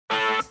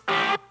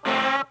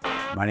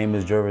My name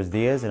is Jervis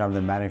Diaz and I'm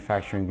the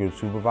Manufacturing Group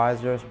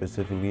Supervisor,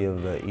 specifically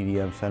of the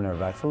EDM Center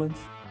of Excellence.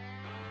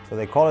 So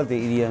they call it the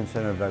EDM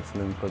Center of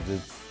Excellence because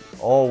it's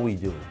all we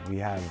do. We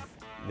have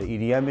the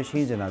EDM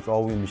machines and that's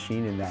all we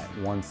machine in that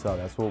one cell.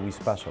 That's what we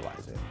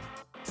specialize in.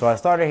 So I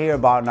started here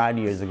about 9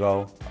 years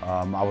ago.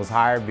 I was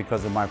hired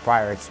because of my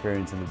prior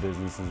experience in the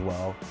business as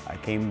well. I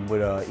came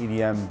with an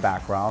EDM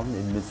background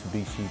in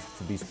Mitsubishi,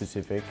 to be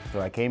specific. So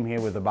I came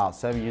here with about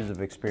 7 years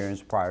of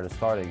experience prior to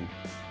starting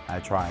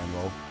at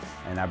Triangle,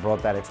 and I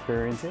brought that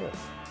experience here.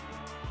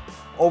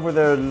 Over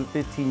the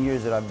 15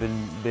 years that I've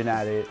been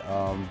at it,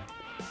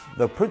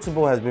 the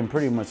principle has been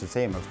pretty much the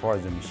same as far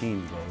as the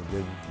machines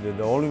go.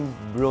 The only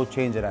real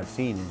change that I've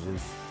seen is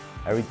just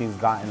everything's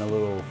gotten a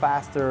little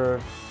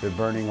faster, they're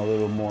burning a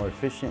little more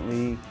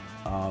efficiently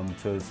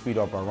to speed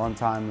up our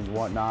runtime and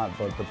whatnot,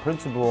 but the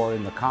principle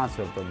and the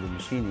concept of the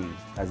machining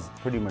has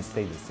pretty much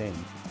stayed the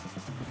same.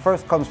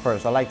 First comes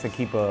first, I like to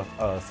keep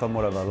a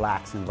somewhat of a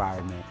lax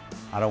environment.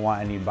 I don't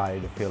want anybody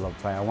to feel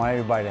uptight. I want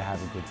everybody to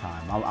have a good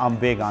time. I'm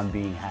big on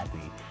being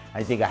happy.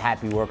 I think a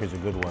happy worker is a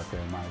good worker,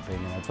 in my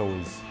opinion. That's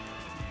always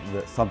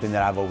something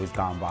that I've always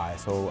gone by.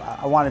 So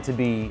I want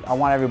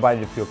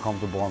everybody to feel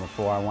comfortable on the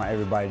floor. I want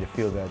everybody to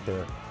feel that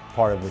they're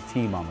part of a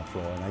team on the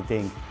floor. And I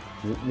think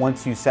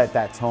once you set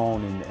that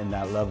tone and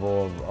that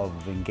level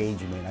of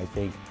engagement, I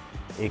think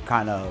it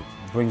kind of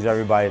brings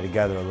everybody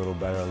together a little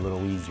better, a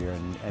little easier,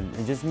 and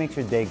it just makes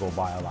your day go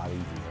by a lot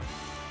easier.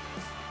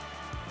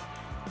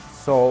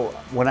 So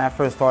when I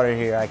first started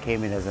here, I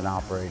came in as an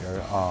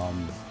operator.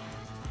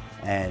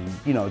 And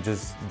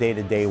just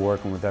day-to-day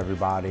working with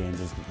everybody and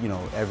just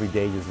every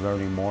day just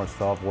learning more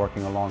stuff,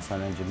 working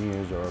alongside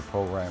engineers or a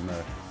programmer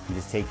and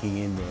just taking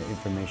in the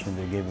information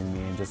they're giving me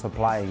and just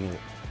applying it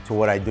to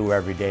what I do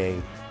every day.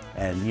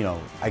 And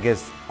I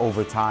guess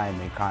over time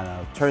it kind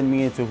of turned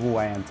me into who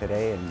I am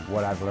today and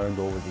what I've learned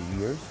over the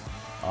years.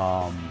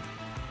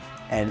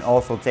 And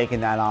also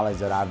taking that knowledge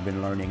that I've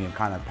been learning and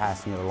kind of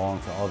passing it along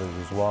to others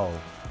as well.